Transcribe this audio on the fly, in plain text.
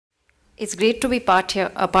It's great to be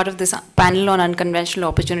a part of this panel on unconventional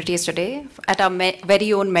opportunities today at our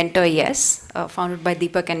very own MentorYes, founded by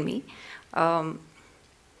Deepak and me.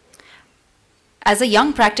 As a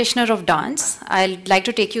young practitioner of dance, I'd like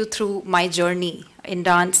to take you through my journey in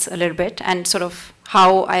dance a little bit and sort of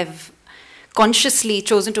how I've consciously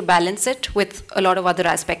chosen to balance it with a lot of other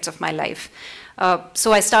aspects of my life.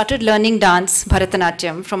 So I started learning dance,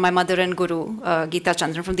 Bharatanatyam, from my mother and guru, Geeta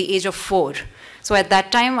Chandran, from the age of 4. So at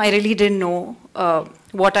that time, I really didn't know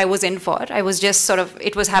what I was in for. I was just sort of,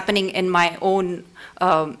 it was happening in my own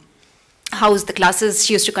house. The classes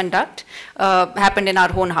she used to conduct happened in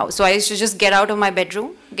our own house. So I used to just get out of my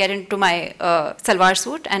bedroom, get into my salwar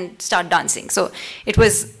suit and start dancing. So it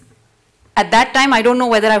was, at that time, I don't know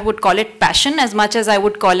whether I would call it passion as much as I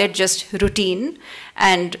would call it just routine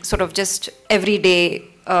and sort of just every day,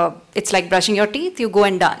 it's like brushing your teeth, you go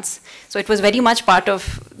and dance. So it was very much part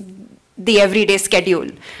of the everyday schedule.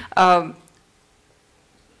 And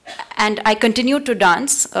I continued to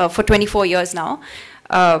dance for 24 years now.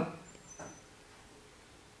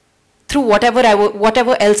 Through whatever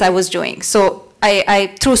else I was doing. So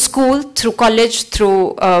I through school, through college,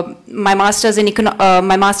 through my master's in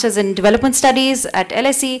development studies at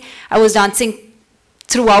LSE, I was dancing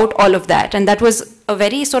throughout all of that, and that was a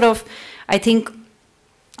very sort of, I think,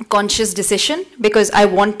 conscious decision because I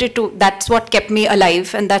wanted to. That's what kept me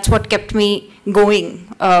alive, and that's what kept me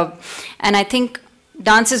going. And I think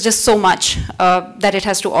dance is just so much that it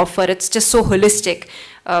has to offer. It's just so holistic,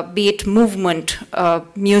 be it movement,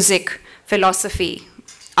 music, philosophy,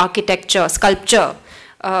 architecture, sculpture,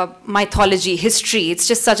 mythology, history. It's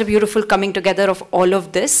just such a beautiful coming together of all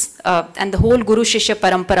of this. And the whole Guru Shishya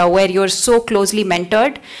Parampara, where you're so closely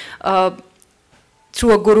mentored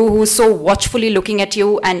through a guru who's so watchfully looking at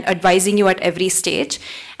you and advising you at every stage.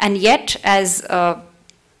 And yet, as Mr.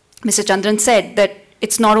 Chandran said, that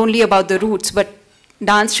it's not only about the roots, but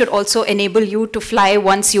dance should also enable you to fly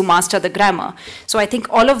once you master the grammar. So I think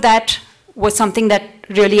all of that was something that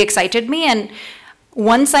really excited me. And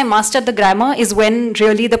once I mastered the grammar is when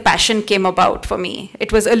really the passion came about for me.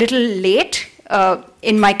 It was a little late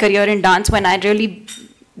in my career in dance when I really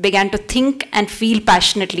began to think and feel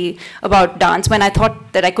passionately about dance, when I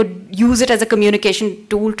thought that I could use it as a communication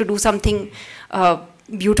tool to do something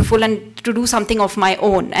beautiful and to do something of my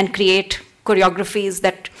own and create choreographies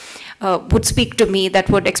that would speak to me, that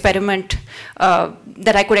would experiment,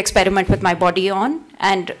 that I could experiment with my body on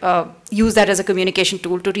and use that as a communication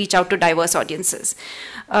tool to reach out to diverse audiences.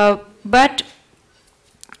 But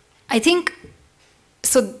I think,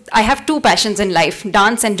 so I have two passions in life,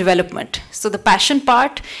 dance and development. So the passion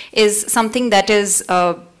part is something that is,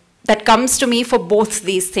 that comes to me for both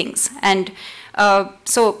these things. And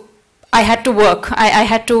so I had to work, I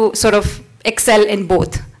had to sort of excel in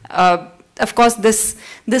both. Of course,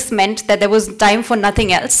 this meant that there was time for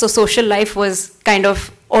nothing else. So social life was kind of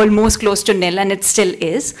almost close to nil, and it still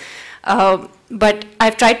is. But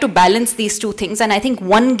I've tried to balance these two things, and I think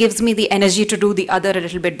one gives me the energy to do the other a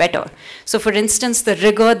little bit better. So for instance, the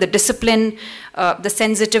rigor, the discipline, the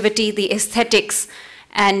sensitivity, the aesthetics,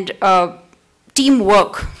 and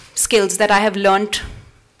teamwork skills that I have learned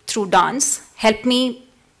through dance help me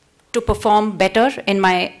to perform better in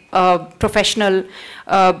my professional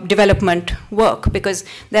development work, because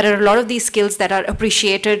there are a lot of these skills that are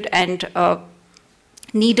appreciated and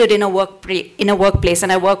needed in a workplace.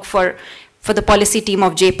 And I work for the policy team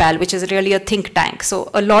of JPAL, which is really a think tank. So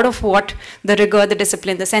a lot of what the rigor, the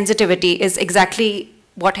discipline, the sensitivity is exactly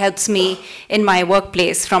what helps me in my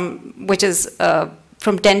workplace, which is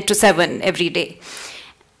from 10 to 7 every day.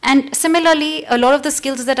 And similarly, a lot of the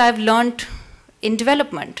skills that I've learned in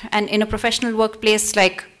development and in a professional workplace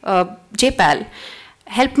like JPAL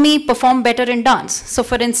help me perform better in dance. So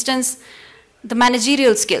for instance, the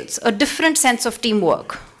managerial skills, a different sense of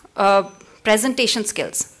teamwork, presentation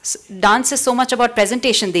skills. Dance is so much about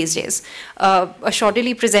presentation these days. A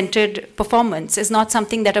shoddily presented performance is not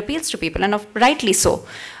something that appeals to people, and rightly so.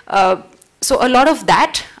 So a lot of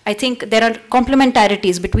that, I think there are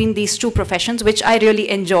complementarities between these two professions, which I really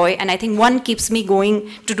enjoy, and I think one keeps me going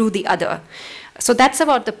to do the other. So that's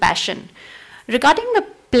about the passion. Regarding the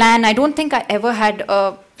plan, I don't think I ever had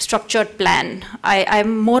a structured plan.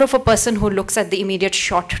 I'm more of a person who looks at the immediate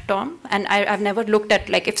short term, and I've never looked at,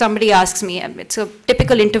 like, if somebody asks me, it's a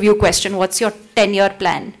typical interview question, what's your 10-year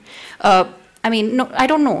plan? I mean, no, I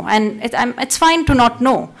don't know, and it's fine to not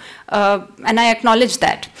know, and I acknowledge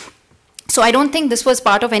that. So I don't think this was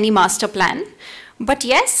part of any master plan, but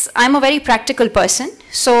yes, I'm a very practical person.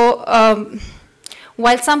 So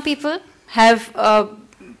while some people have,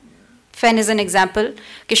 Fen is an example,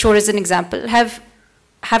 Kishore is an example, have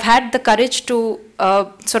have had the courage to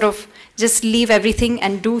sort of just leave everything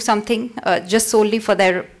and do something just solely for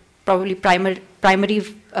their probably primary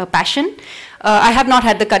passion. I have not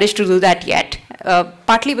had the courage to do that yet,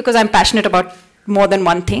 partly because I'm passionate about more than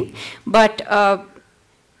one thing, but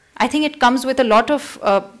I think it comes with a lot of,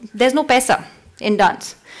 there's no paisa in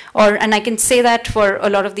dance. And I can say that for a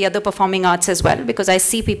lot of the other performing arts as well, because I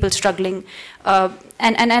see people struggling,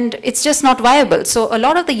 and it's just not viable. So a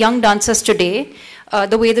lot of the young dancers today,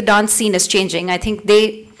 the way the dance scene is changing, I think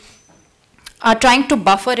they are trying to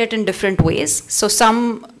buffer it in different ways. So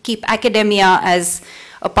some keep academia as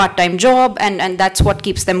a part-time job, and that's what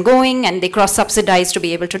keeps them going, and they cross-subsidize to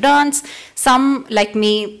be able to dance. Some, like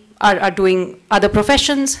me, are doing other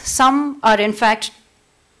professions. Some are, in fact,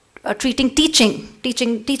 treating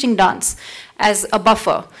teaching dance as a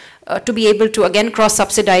buffer to be able to, again,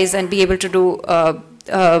 cross-subsidize and be able to do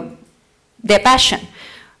their passion.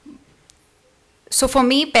 So for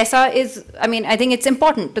me, paisa is, I mean, I think it's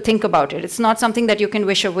important to think about it. It's not something that you can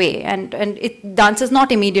wish away. And dance is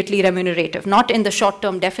not immediately remunerative, not in the short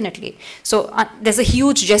term, definitely. So there's a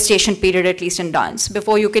huge gestation period, at least in dance,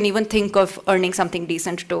 before you can even think of earning something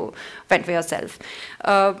decent to fend for yourself.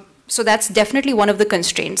 So that's definitely one of the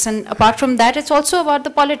constraints. And apart from that, it's also about the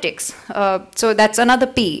politics. So that's another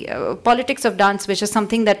P, politics of dance, which is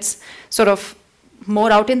something that's sort of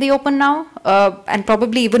more out in the open now, and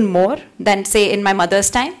probably even more than, say, in my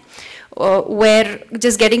mother's time, where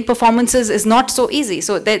just getting performances is not so easy.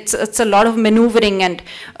 So it's a lot of maneuvering and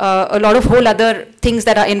a lot of whole other things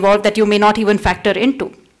that are involved that you may not even factor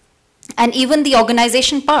into. And even the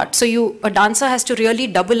organization part. So a dancer has to really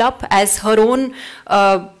double up as her own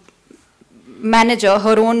manager,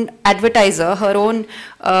 her own advertiser, her own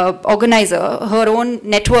organizer, her own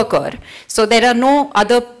networker. So there are no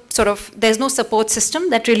other there's no support system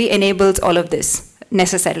that really enables all of this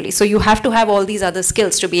necessarily. So you have to have all these other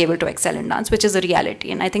skills to be able to excel in dance, which is a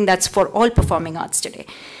reality. And I think that's for all performing arts today.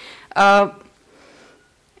 About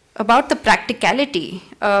the practicality,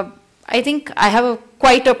 I think I have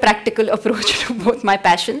quite a practical approach to both my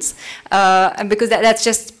passions, because that's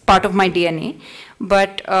just part of my DNA.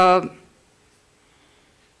 But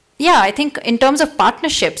yeah, I think in terms of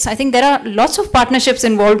partnerships, I think there are lots of partnerships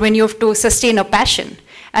involved when you have to sustain a passion.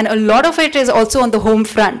 And a lot of it is also on the home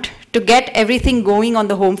front, to get everything going on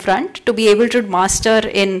the home front, to be able to master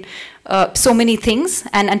in so many things,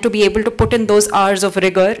 and to be able to put in those hours of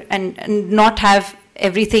rigor and not have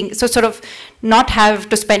everything, so sort of not have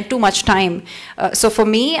to spend too much time. So for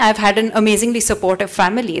me, I've had an amazingly supportive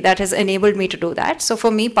family that has enabled me to do that. So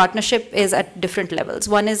for me, partnership is at different levels.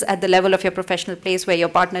 One is at the level of your professional place, where you're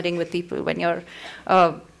partnering with people when you're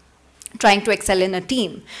trying to excel in a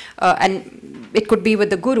team. And it could be with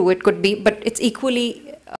the guru, it could be, but it's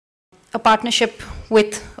equally a partnership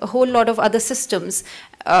with a whole lot of other systems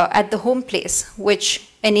at the home place, which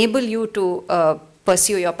enable you to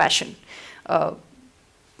pursue your passion.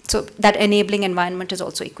 So that enabling environment is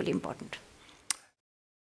also equally important.